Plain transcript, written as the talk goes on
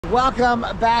Welcome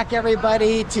back,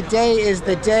 everybody. Today is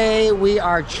the day we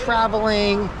are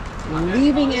traveling,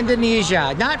 leaving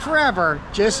Indonesia. Not forever,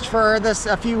 just for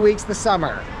a few weeks this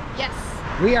summer. Yes.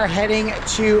 We are heading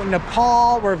to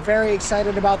Nepal. We're very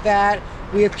excited about that.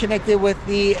 We have connected with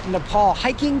the Nepal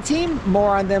hiking team.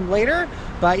 More on them later.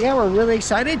 But yeah, we're really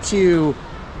excited to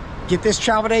get this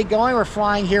travel day going. We're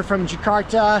flying here from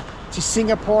Jakarta to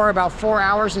Singapore, about 4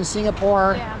 hours in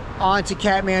Singapore. Yeah. On to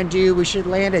Kathmandu. We should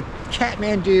land at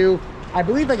Kathmandu, I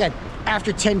believe, like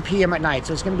after 10 p.m. at night.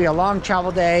 So it's going to be a long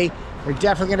travel day. We're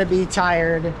definitely going to be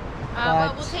tired.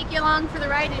 Well, we'll take you along for the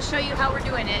ride and show you how we're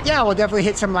doing it. Yeah, we'll definitely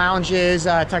hit some lounges,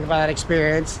 talk about that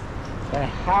experience.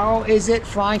 How is it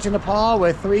flying to Nepal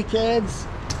with 3 kids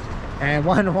and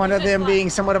one of them being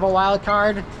somewhat of a wild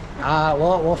card?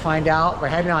 We'll find out. We're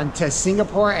heading on to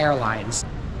Singapore Airlines.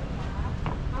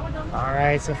 All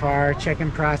right, so far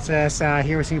check-in process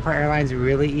here with Singapore Airlines,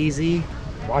 really easy.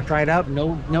 Walked right up,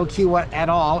 no queue at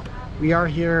all. We are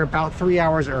here about 3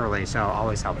 hours early, so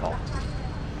always helpful.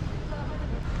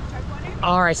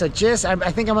 All right, so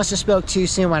I think I must have spoke too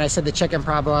soon when I said the check-in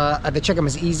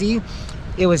was easy.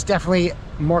 It was definitely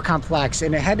more complex,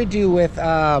 and it had to do with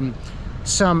the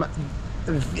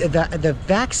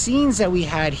vaccines that we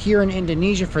had here in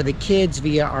Indonesia for the kids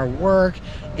via our work,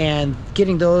 and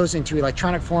getting those into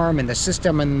electronic form and the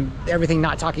system and everything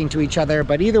not talking to each other.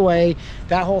 But either way,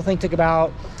 that whole thing took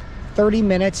about 30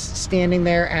 minutes standing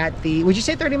there at the, would you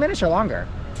say 30 minutes or longer?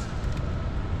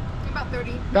 About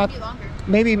 30, maybe longer.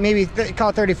 Maybe call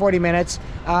it 30, 40 minutes.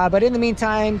 But in the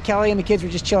meantime, Kelly and the kids were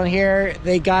just chilling here.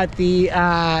 They got the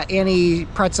Annie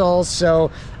pretzels, so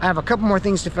I have a couple more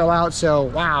things to fill out. So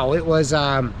wow, it was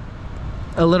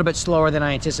a little bit slower than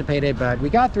I anticipated, but we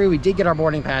got through. We did get our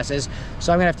boarding passes,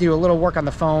 so I'm gonna have to do a little work on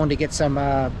the phone to get some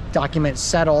documents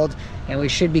settled, and we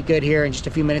should be good here in just a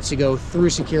few minutes to go through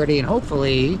security, and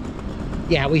hopefully,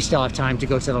 yeah, we still have time to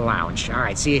go to the lounge. All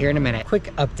right, see you here in a minute.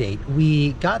 Quick update.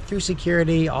 We got through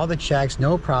security, all the checks,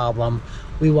 no problem.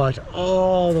 We walked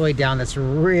all the way down this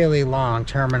really long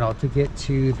terminal to get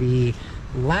to the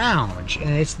lounge,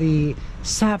 and it's the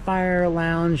Sapphire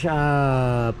Lounge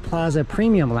Plaza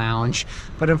Premium Lounge,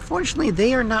 but unfortunately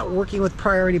they are not working with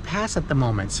Priority Pass at the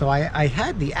moment. So I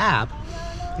had the app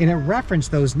and it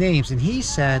referenced those names, and he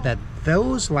said that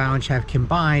those lounge have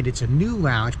combined. It's a new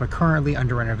lounge but currently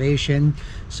under renovation,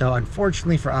 so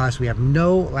unfortunately for us we have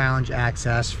no lounge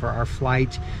access for our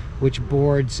flight, which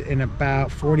boards in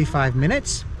about 45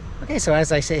 minutes. Okay, so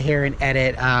as I sit here and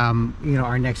edit you know,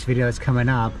 our next video is coming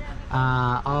up,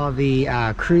 all of the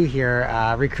crew here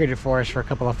recruited for us for a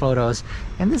couple of photos,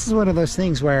 and this is one of those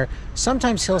things where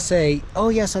sometimes he'll say, oh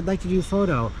yes, I'd like to do a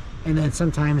photo, and then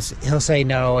sometimes he'll say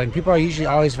no, and people are usually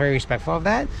always very respectful of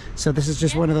that. So this is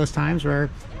just one of those times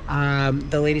where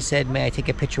the lady said, may I take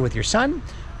a picture with your son?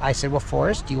 I said, well,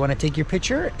 Forrest, do you want to take your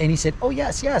picture? And he said, oh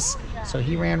yes, yes. So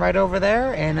he ran right over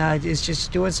there and is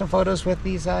just doing some photos with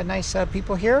these nice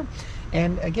people here.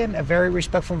 And again, a very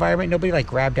respectful environment. Nobody like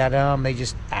grabbed at him. They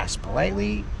just asked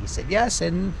politely. He said yes,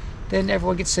 and then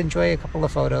everyone gets to enjoy a couple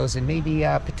of photos and maybe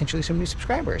potentially some new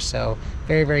subscribers. So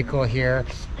very, very cool here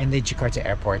in the Jakarta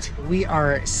airport. We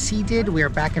are seated. We are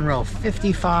back in row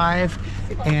 55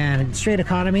 and straight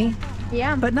economy.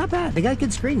 Yeah. But not bad. They got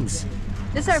good screens.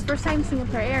 This is our first time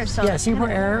Singapore Air, so yeah, Singapore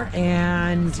Air,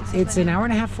 and it's an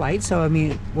hour-and-a-half flight. So I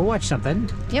mean, we'll watch something.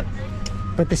 Yep.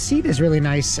 But the seat is really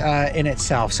nice in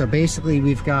itself. So basically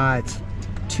we've got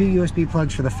 2 USB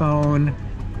plugs for the phone.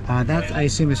 That I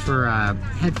assume is for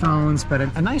headphones, but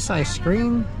a nice size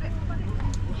screen.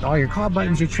 All your call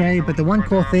buttons, your tray. But the one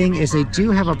cool thing is they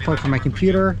do have a plug for my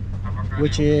computer,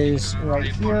 which is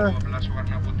right here.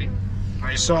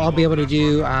 So I'll be able to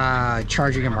do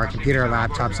charging of our computer,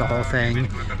 laptops, the whole thing.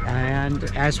 And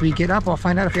as we get up, I'll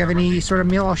find out if we have any sort of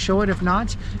meal. I'll show it. If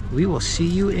not, we will see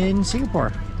you in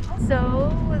Singapore. So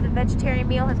the vegetarian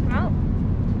meal has come out.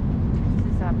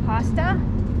 This is pasta,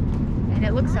 and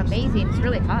it looks amazing. It's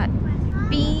really hot.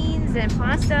 Beans and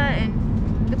pasta,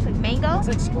 and looks like mango. It's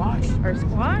like squash. Or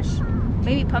squash.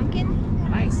 Maybe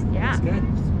pumpkin. Nice. Yeah. It's good.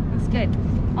 Looks good.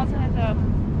 Also has a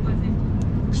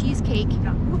cheesecake.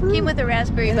 Came with a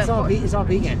raspberry. And but it's all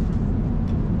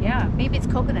vegan. Yeah, maybe it's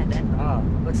coconut then. Oh,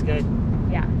 looks good.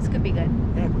 Yeah, this could be good.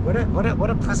 Yeah, what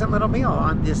a pleasant little meal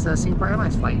on this Singapore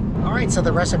Airlines flight. All right, so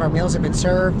the rest of our meals have been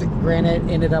served. Granted,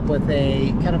 ended up with a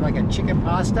kind of like a chicken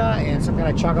pasta and some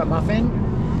kind of chocolate muffin.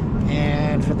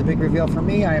 And for the big reveal for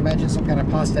me, I imagine some kind of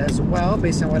pasta as well,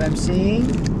 based on what I'm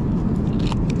seeing.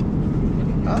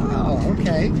 Oh,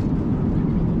 okay.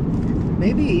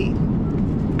 Maybe,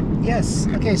 yes.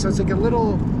 Okay, so it's like a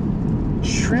little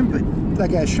shrimp,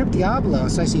 like a shrimp diablo.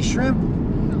 So I see shrimp,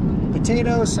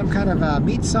 potatoes, some kind of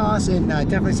meat sauce, and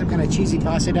definitely some kind of cheesy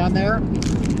pasta down there.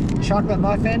 Chocolate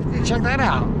muffin. Check that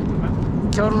out.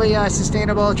 Totally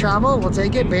sustainable travel. We'll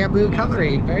take it. Bamboo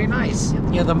cutlery. Very nice. You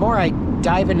know, the more I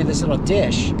dive into this little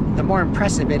dish, the more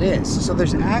impressive it is. So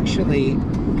there's actually,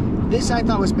 this I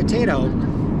thought was potato,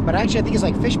 but actually I think it's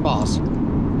like fish balls.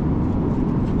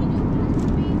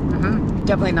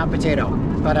 Definitely not potato,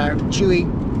 but chewy,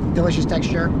 delicious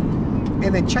texture.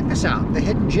 And then check this out, the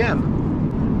hidden gem.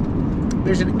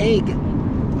 There's an egg,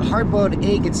 a hard-boiled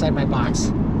egg inside my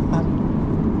box.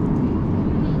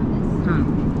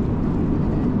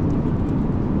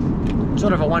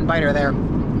 Sort of a one-biter there.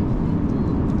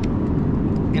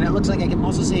 And it looks like I'm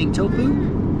also seeing tofu.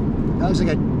 That looks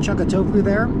like a chunk of tofu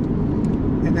there.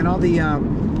 And then all the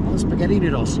spaghetti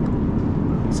noodles.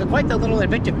 So quite the little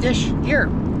inventive dish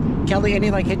here. Kelly, any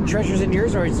like hidden treasures in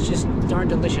yours, or it's just darn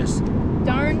delicious?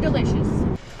 Darn delicious.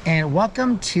 And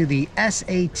welcome to the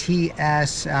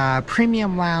SATS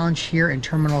Premium Lounge here in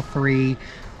Terminal 3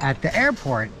 at the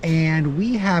airport. And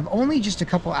we have only just a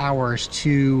couple hours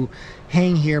to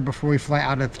hang here before we fly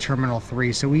out of Terminal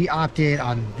 3. So we opted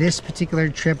on this particular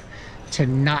trip to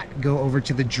not go over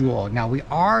to the Jewel. Now we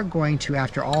are going to,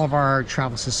 after all of our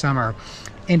travels this summer,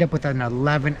 end up with an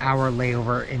 11-hour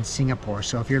layover in Singapore.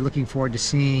 So if you're looking forward to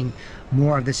seeing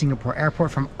more of the Singapore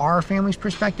airport from our family's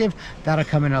perspective, that'll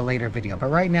come in a later video. But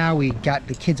right now we got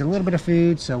the kids a little bit of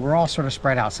food, so we're all sort of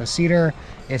spread out. So Cedar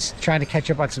is trying to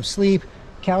catch up on some sleep.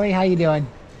 Kelly, how you doing?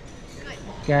 Good.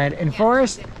 Good. And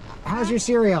Forrest, how's your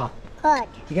cereal? Good.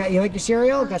 You like your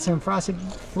cereal? Got some frosted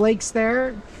flakes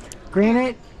there.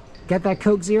 Granite, got that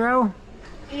Coke Zero?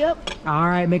 Yep. All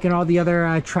right, making all the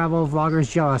other travel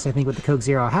vloggers jealous, I think, with the Coke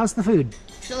Zero. How's the food?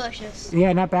 Delicious.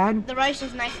 Yeah, not bad? The rice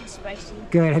is nice and spicy.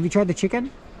 Good. Have you tried the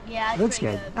chicken? Yeah, Looks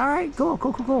good. All right, cool.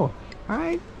 All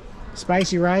right.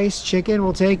 Spicy rice, chicken,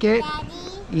 we'll take it. Daddy?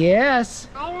 Yes.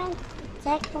 I want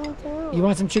chicken too. You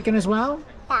want some chicken as well?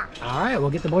 Yeah. All right,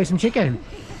 we'll get the boys some chicken.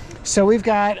 So we've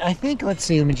got, I think, let's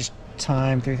see, let me just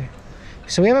time through.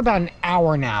 So we have about an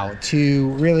hour now to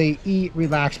really eat,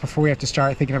 relax before we have to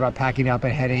start thinking about packing up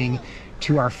and heading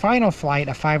to our final flight,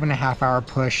 a 5.5-hour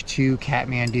push to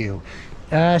Kathmandu.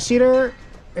 Cedar,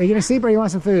 are you gonna sleep or you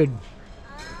want some food?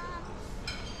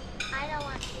 I don't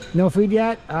want to. No food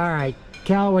yet? All right.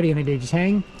 Cal, what are you gonna do? Just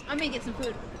hang? I'm gonna get some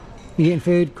food. You getting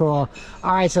food? Cool.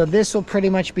 All right, so this will pretty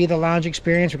much be the lounge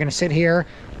experience. We're gonna sit here,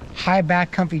 high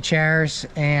back, comfy chairs,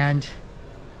 and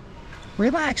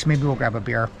relax. Maybe we'll grab a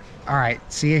beer. All right,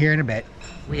 see you here in a bit.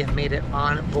 We have made it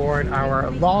on board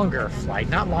our longer flight,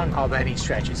 not long haul by any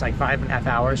stretch. It's like 5.5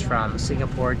 hours from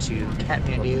Singapore to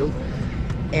Kathmandu.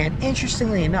 And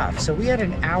interestingly enough, so we had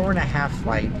an 1.5-hour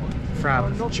flight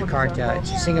from Jakarta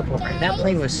to Singapore. And that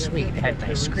plane was sweet. It had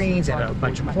nice screens, it had a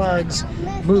bunch of plugs,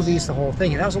 movies, the whole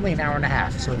thing. And that was only an 1.5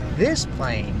 hours. So this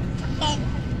plane,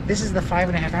 this is the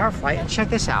 5.5-hour flight. And check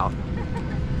this out.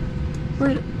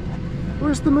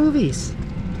 Where's the movies?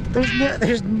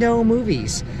 There's no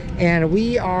movies. And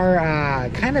we are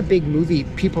kind of big movie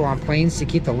people on planes to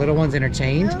keep the little ones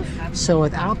entertained. So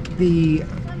without the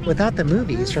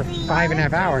movies for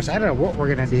 5.5 hours, I don't know what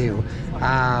we're gonna do.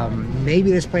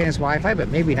 Maybe this plane has Wi-Fi, but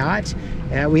maybe not.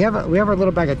 We have our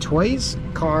little bag of toys,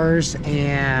 cars,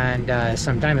 and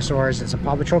some dinosaurs and some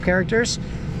Paw Patrol characters.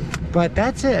 But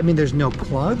that's it. I mean, there's no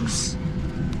plugs,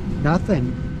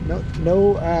 nothing.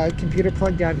 No computer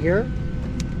plug down here.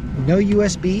 No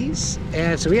USBs,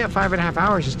 and so we have 5.5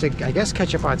 hours just to, I guess,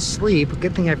 catch up on sleep.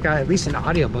 Good thing I've got at least an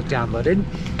audiobook downloaded.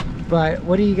 But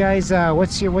what do you guys?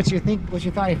 What's your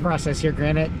thought process here,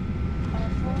 Granite?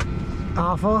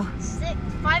 Awful.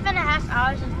 5.5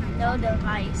 hours with no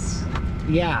device.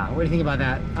 Yeah. What do you think about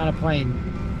that on a plane?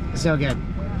 So good.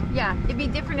 Yeah, it'd be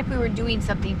different if we were doing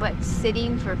something, but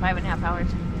sitting for 5.5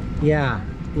 hours. Yeah.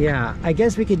 I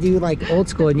guess we could do like old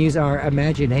school and use our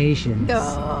imaginations.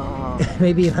 No.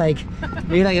 maybe like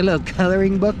a little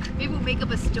coloring book. Maybe we'll make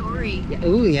up a story. Yeah.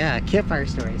 Ooh, yeah, campfire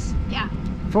stories. Yeah.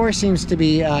 Forrest seems to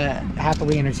be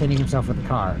happily entertaining himself with the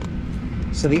car.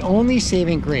 So the only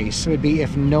saving grace would be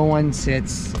if no one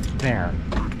sits there.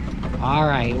 All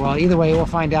right, well, either way, we'll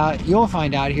find out. You'll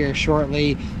find out here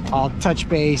shortly. I'll touch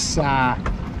base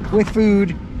with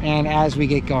food and as we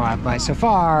get going. But so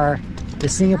far, the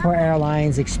Singapore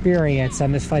Airlines experience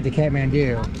on this flight to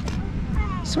Kathmandu,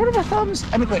 sort of a thumbs.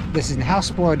 I mean, look, listen, how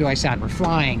spoiled do I sound? We're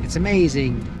flying. It's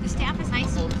amazing. The staff is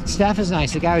nice. Staff is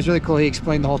nice. The guy was really cool. He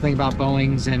explained the whole thing about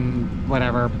Boeings and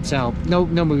whatever. So no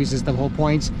movies is the whole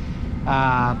point.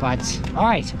 But all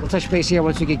right, we'll touch base here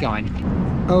once we get going.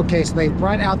 Okay, so they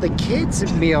brought out the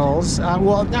kids' meals.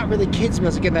 Well, not really kids'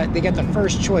 meals. Again, they got the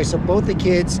first choice. So both the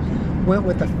kids went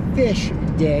with the fish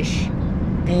dish.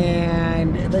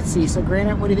 And let's see, so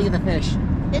Granite, what do you think of the fish?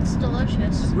 It's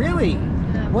delicious. Really?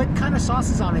 Yeah. What kind of sauce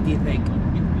is on it, do you think?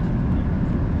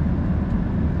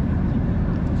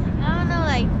 I don't know,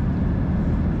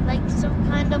 like some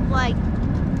kind of like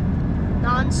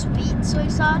non-sweet soy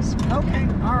sauce. Okay,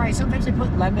 all right. Sometimes they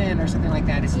put lemon or something like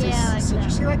that. Is it Yeah, like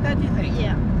citrusy that. like that, do you think?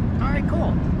 Yeah. All right,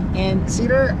 cool. And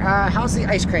Cedar, how's the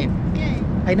ice cream? Good.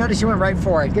 I noticed you went right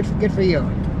for it. Good for you.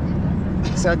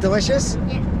 So delicious?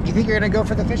 Yeah. You think you're gonna go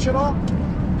for the fish at all?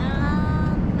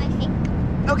 I think.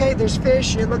 Okay, there's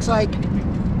fish. It looks like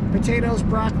potatoes,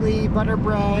 broccoli, butter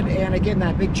bread, and again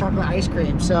that big chocolate ice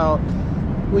cream. So,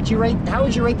 how would you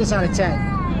rate this out of 10?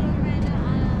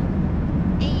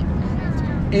 8 out of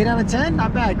 10. 8 out of 10?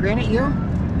 Not bad. Granite, you?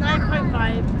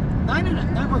 9.5.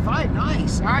 9.5.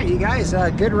 Nice. All right, you guys,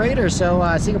 good raters.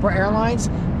 So Singapore Airlines,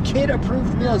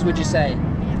 kid-approved meals, would you say?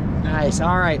 Nice.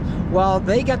 All right. Well,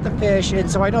 they got the fish, and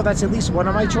so I know that's at least one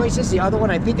of my choices. The other one,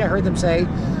 I think I heard them say,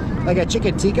 like a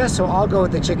chicken tikka, so I'll go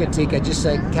with the chicken tikka just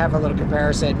to have a little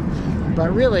comparison.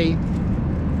 But really,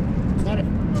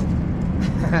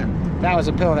 that was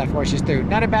a pill that force us through.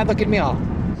 Not a bad-looking meal.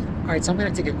 All right, so I'm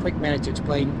going to take a quick minute to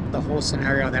explain the whole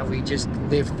scenario that we just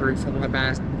lived through for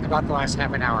about the last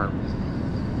half an hour.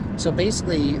 So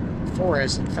basically,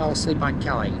 Forrest fell asleep on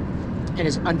Kelly in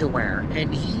his underwear,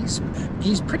 and he's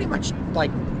pretty much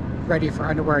like ready for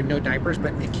underwear and no diapers,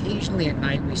 but occasionally at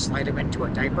night we slide him into a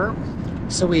diaper.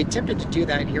 So we attempted to do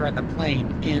that here on the plane,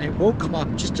 and it woke him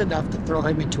up just enough to throw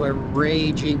him into a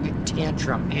raging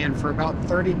tantrum. And for about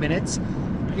 30 minutes,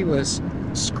 he was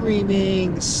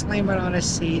screaming, slamming on his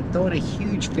seat, throwing a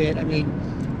huge fit. I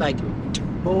mean, like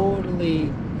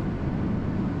totally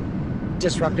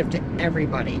disruptive to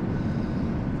everybody.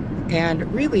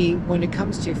 And really, when it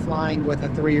comes to flying with a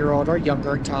 3-year-old or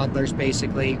younger, toddlers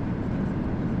basically,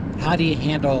 how do you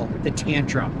handle the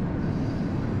tantrum?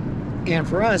 And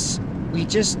for us,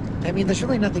 there's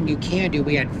really nothing you can do.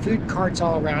 We had food carts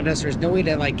all around us. There's no way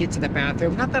to like get to the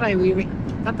bathroom. Not that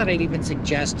I'd even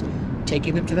suggest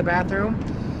taking them to the bathroom.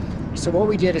 So what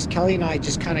we did is Kelly and I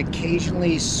just kind of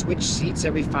occasionally switched seats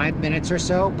every 5 minutes or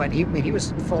so, but he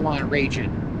was full on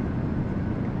raging.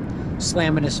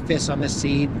 Slamming his fists on the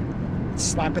seat,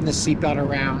 slapping the seatbelt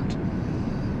around.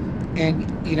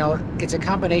 And, you know, it's a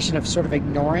combination of sort of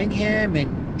ignoring him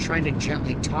and trying to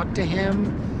gently talk to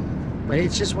him. But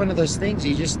it's just one of those things,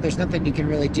 there's nothing you can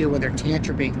really do when they're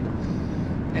tantruming.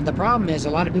 And the problem is a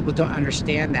lot of people don't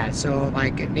understand that. So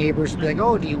like neighbors will be like,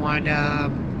 oh, do you want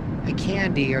a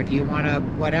candy, or do you want a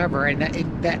whatever? And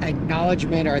that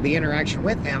acknowledgement or the interaction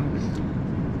with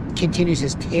him continues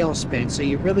his tailspin. So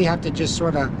you really have to just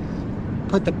sort of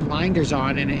put the blinders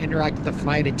on and interact with the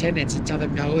flight attendants and tell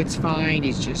them, no, it's fine,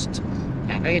 he's just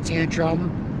having a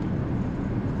tantrum.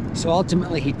 So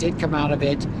ultimately he did come out of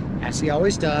it, as he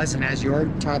always does, and as your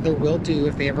toddler will do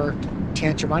if they ever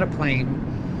tantrum on a plane.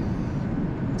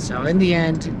 So in the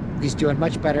end, he's doing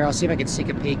much better. I'll see if I can sneak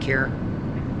a peek here.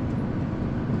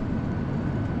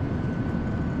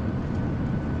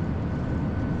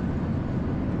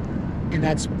 And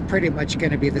that's pretty much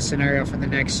going to be the scenario for the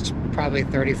next probably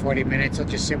 30-40 minutes. I'll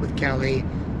just sit with Kelly,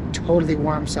 totally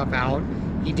warm himself out.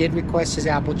 He did request his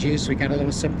apple juice, so we got a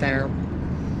little sip there.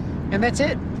 And that's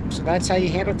it. So that's how you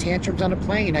handle tantrums on a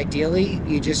plane. Ideally,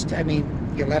 you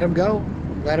let them go.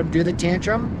 Let them do the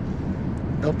tantrum.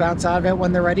 They'll bounce out of it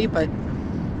when they're ready, but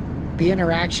the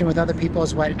interaction with other people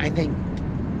is what I think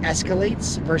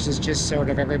escalates versus just sort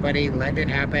of everybody letting it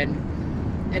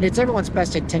happen. And it's everyone's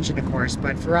best intention, of course,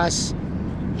 but for us,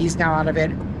 he's now out of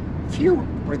it. Phew,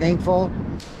 we're thankful.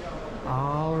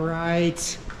 All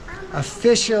right,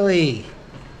 officially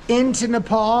into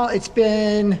Nepal. It's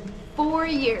been 4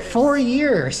 years. 4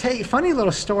 years. Hey, funny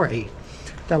little story.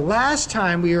 The last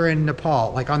time we were in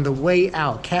Nepal, like on the way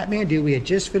out, Kathmandu, we had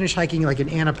just finished hiking like an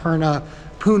Annapurna,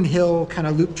 Poon Hill kind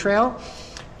of loop trail.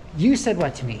 You said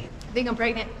what to me? I think I'm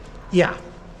pregnant. Yeah.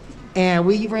 And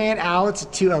we ran out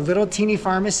to a little teeny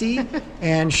pharmacy,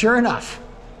 and sure enough,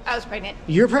 I was pregnant.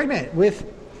 you're pregnant with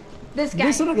This guy.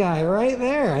 this little guy right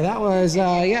there. That was,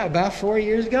 about 4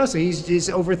 years ago. So he's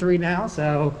over 3 now.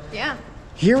 So Yeah.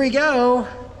 here we go.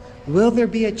 Will there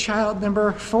be a child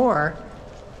number 4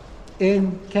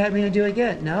 in Kathmandu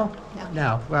again? No?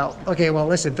 No. Well, okay, well,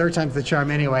 listen, third time's the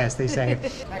charm anyway, as they say.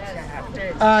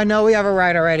 No, we have a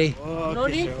ride already.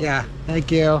 Yeah, thank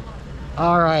you.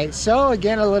 All right, so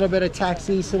again, a little bit of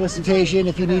taxi solicitation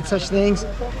if you need such things.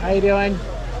 How you doing?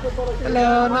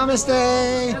 Hello,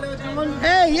 namaste.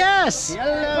 Hey, yes.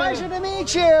 Pleasure to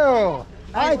meet you.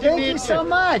 Hi, thank you so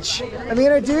much. Let me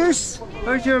introduce.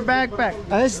 Where's your backpack?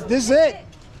 This is it.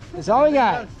 That's all we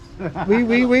got.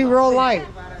 We roll light.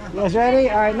 You guys ready?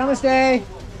 All right, namaste.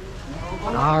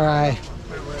 All right.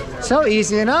 So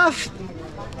easy enough.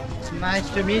 It's nice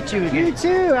to meet you You again.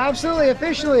 too, absolutely,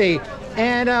 officially.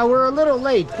 And we're a little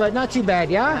late, but not too bad,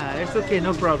 yeah? It's okay,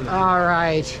 no problem. All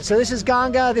right. So this is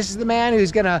Ganga. This is the man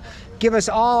who's going to give us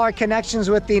all our connections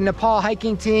with the Nepal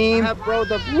hiking I team. have brought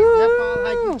the Woo! Nepal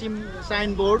hiking team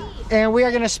signboard. And we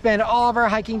are going to spend all of our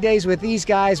hiking days with these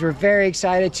guys. We're very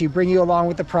excited to bring you along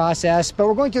with the process. But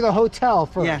we're going to the hotel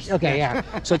first. Yes, Okay, yes.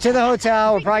 yeah. So to the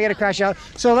hotel. We're probably going to crash out.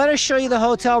 So let us show you the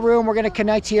hotel room. We're going to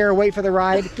connect here, wait for the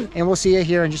ride, and we'll see you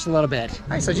here in just a little bit. All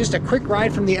right, so just a quick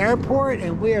ride from the airport,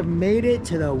 and we have made it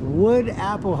to the Wood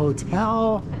Apple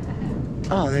Hotel.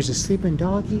 Oh, there's a sleeping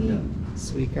doggy.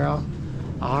 Sweet girl.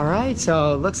 All right,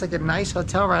 so it looks like a nice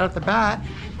hotel right off the bat.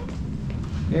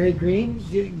 Very green.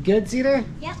 Good, Cedar?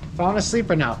 Yep. Falling asleep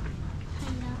or no?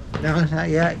 No, not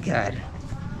yet. Good.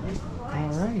 All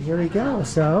right, here we go.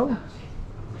 So,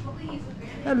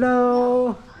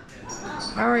 hello.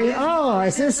 How are you? Oh,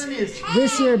 is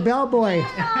this your bellboy?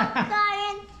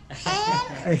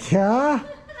 Yeah.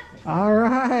 All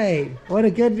right. What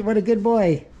a good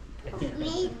boy.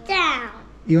 Me down.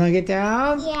 You want to get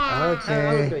down? Yeah.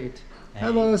 Okay.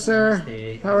 Hello, sir.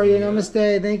 How are you?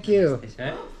 Namaste. Thank you.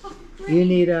 You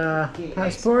need a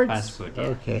passport? Passport,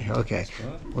 yeah. Okay.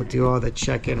 We'll do all the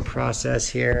check-in process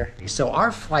here. So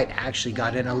our flight actually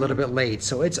got in a little bit late,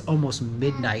 so it's almost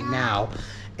midnight now.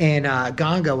 And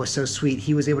Ganga was so sweet.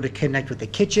 He was able to connect with the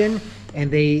kitchen,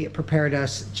 and they prepared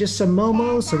us just some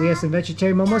momos. So we have some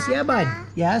vegetarian momos. Yeah, bud.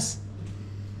 Yes?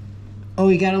 Oh,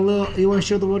 you got a little, you want to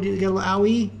show the world you got a little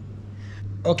owie?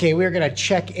 Okay, we're going to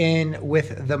check in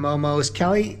with the momos.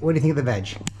 Kelly, what do you think of the veg?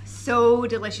 So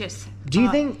delicious. Do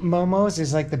you think momos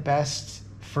is like the best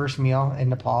first meal in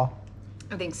Nepal?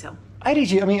 I think so. I do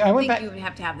too. I mean, I I went think back, you would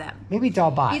have to have that. maybe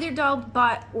dal bhat. Either dal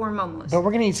bhat or momos. But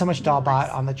we're gonna eat so much dal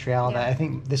bhat on the trail that Yeah. I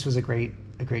think this was a great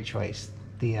choice.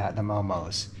 The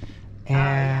momos. Oh,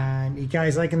 And you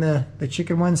guys liking the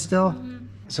chicken one still? Mm-hmm.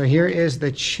 So here is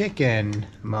the chicken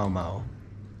momo.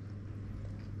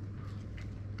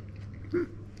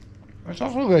 That's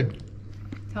also good.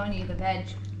 Telling you the veg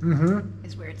Mm-hmm.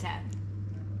 is where it's at.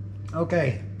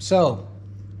 Okay, so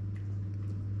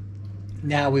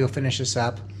now we will finish this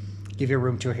up. Give you a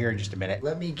room tour here in just a minute.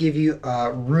 Let me give you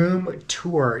a room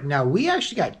tour. Now, we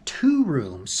actually got 2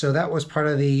 rooms, so that was part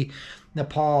of the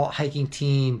Nepal hiking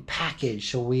team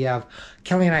package. So we have,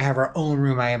 Kelly and I have our own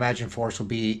room. I imagine Forrest will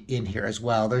be in here as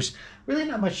well. There's really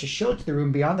not much to show to the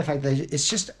room beyond the fact that it's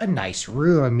just a nice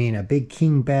room. I mean, a big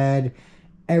king bed.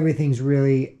 Everything's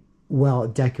really well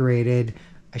decorated.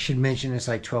 I should mention it's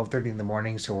like 12:30 in the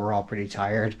morning, so we're all pretty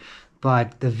tired.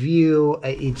 But the view,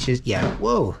 it's just, yeah,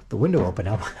 whoa, the window opened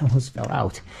up. I almost fell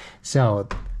out. So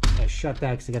I shut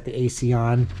that because I got the AC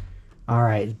on. All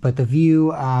right, but the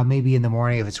view, maybe in the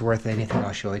morning, if it's worth anything,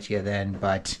 I'll show it to you then.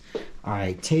 But, all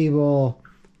right, table,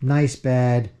 nice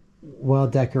bed, well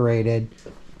decorated.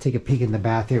 Take a peek in the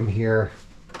bathroom here.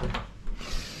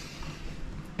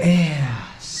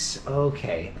 Yes,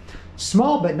 okay.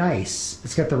 Small but nice.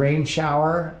 It's got the rain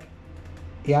shower.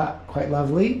 Yeah, quite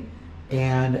lovely.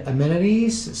 And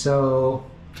amenities, so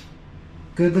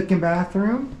good looking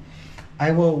bathroom.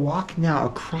 I will walk now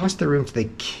across the room to the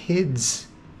kids'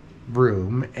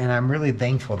 room, and I'm really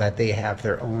thankful that they have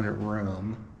their own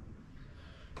room.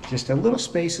 Just a little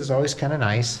space is always kind of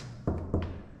nice.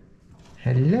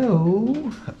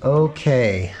 Hello.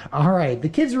 Okay. All right, the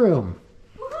kids' room.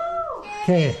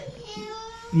 Okay.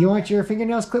 You want your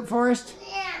fingernails clipped, Forrest?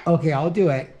 Yeah. Okay, I'll do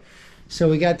it. So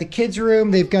we got the kids'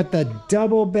 room. They've got the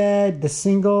double bed, the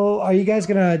single. Are you guys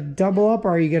gonna double up, or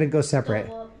are you gonna go separate?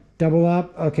 Double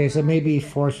up. Okay, so maybe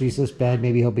Forrest uses this bed.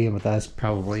 Maybe he'll be in with us.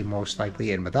 Probably, most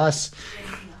likely, in with us.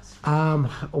 A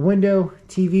window,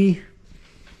 TV.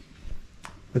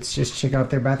 Let's just check out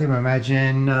their bathroom. I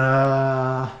imagine,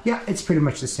 yeah, it's pretty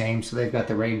much the same. So they've got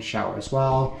the rain shower as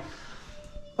well.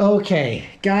 Okay,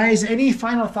 guys, any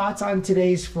final thoughts on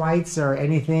today's flights or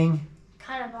anything?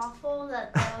 Kind of awful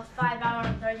that the 5 hour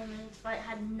and 30 minutes flight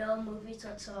had no movies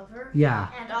whatsoever. Yeah.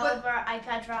 And all of our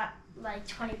iPads were at like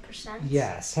 20%.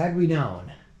 Yes, had we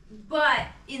known. But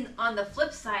on the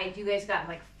flip side, you guys got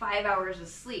like 5 hours of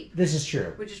sleep, This is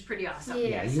true. which is pretty awesome.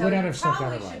 Yeah, you would not have slept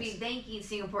probably otherwise. should be thanking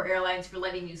Singapore Airlines for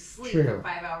letting you sleep True. for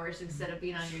 5 hours instead of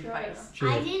being on your device. True.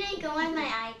 I didn't go on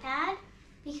my iPad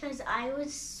because I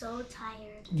was so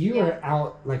tired. You were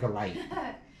out like a light.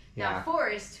 Now, Yeah.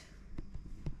 Forrest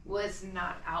was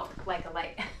not out like a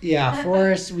light. Yeah,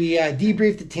 Forrest, we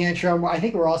debriefed the tantrum. I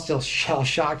think we're all still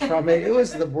shell-shocked from it. It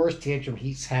was the worst tantrum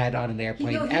he's had on an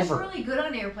airplane He's ever. really good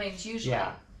on airplanes usually.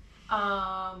 Yeah.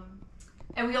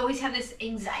 And we always have this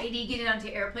anxiety getting onto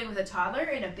airplane with a toddler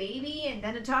and a baby and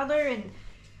then a toddler, and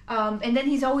And then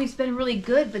he's always been really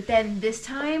good, but then this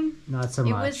time Not so it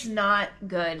much. was not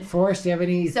good. Forrest, do you have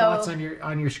any So- thoughts on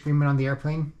your screaming on the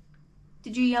airplane?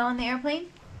 Did you yell on the airplane?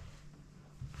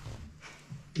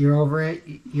 You're over it.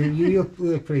 You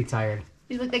look pretty tired.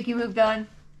 You look like you moved on.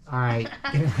 All right.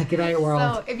 Good night, world.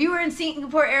 So if you were in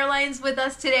Singapore Airlines with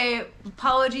us today,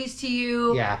 apologies to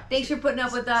you. Yeah. Thanks for putting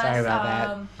up with us. Sorry about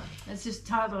that. It's just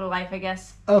toddler life, I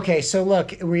guess. Okay, so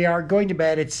look, we are going to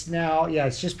bed. It's now,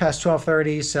 it's just past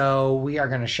 12:30, so we are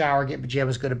going to shower, get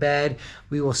pajamas, go to bed.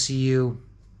 We will see you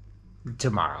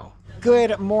tomorrow.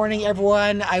 Good morning,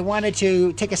 everyone. I wanted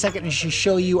to take a second and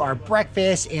show you our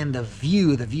breakfast and the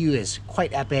view. The view is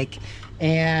quite epic.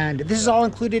 And this is all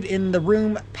included in the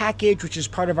room package, which is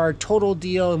part of our total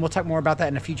deal. And we'll talk more about that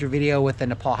in a future video with the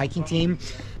Nepal hiking team.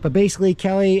 But basically,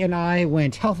 Kelly and I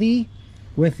went healthy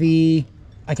with the,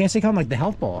 I guess they call them like the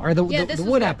health bowl or the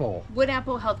wood apple. Wood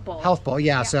apple health bowl. Health bowl,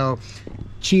 yeah. So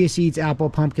chia seeds,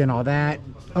 apple, pumpkin, all that.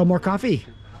 Oh, more coffee.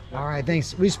 All right,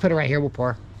 thanks. We just put it right here. We'll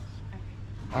pour.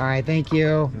 All right, thank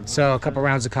you. So a couple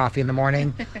rounds of coffee in the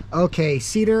morning. Okay,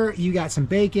 Cedar, you got some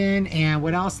bacon and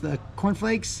what else? The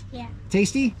cornflakes? Yeah.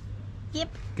 Tasty? Yep.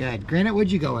 Good. Granite, what'd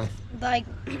you go with? Like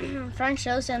French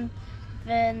toast and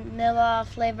vanilla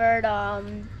flavored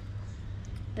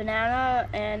banana,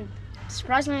 and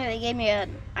surprisingly they gave me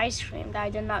an ice cream that I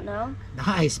did not know.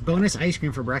 Nice. Bonus ice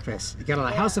cream for breakfast. You got a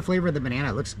lot. How's the flavor of the banana?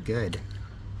 It looks good.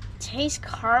 Tastes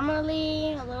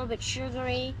caramely, a little bit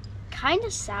sugary, kind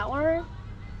of sour.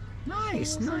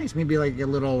 Nice, nice. Maybe like a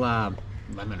little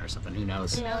lemon or something. Who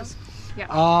knows? Who knows? Yeah.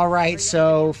 All right,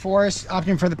 so Forrest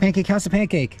opting for the pancake. How's the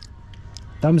pancake?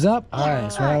 Thumbs up? All right,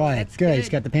 that's what I like. That's Good. He's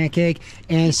got the pancake.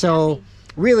 And so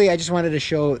really, I just wanted to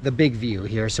show the big view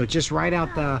here. So just right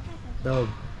out the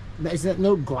is that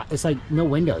it's like no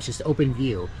windows, just open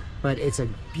view. But it's a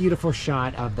beautiful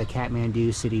shot of the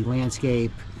Kathmandu city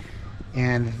landscape.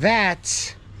 And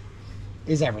that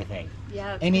is everything.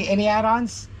 Yeah. Any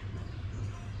add-ons?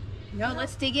 No,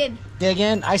 let's dig in. Dig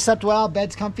in. I slept well.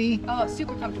 Bed's comfy. Oh,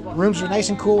 super comfortable. Rooms are nice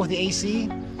and cool with the AC.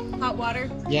 Hot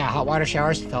water. Yeah, hot water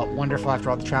showers. Felt wonderful after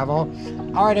all the travel.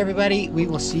 All right, everybody. We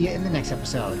will see you in the next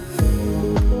episode.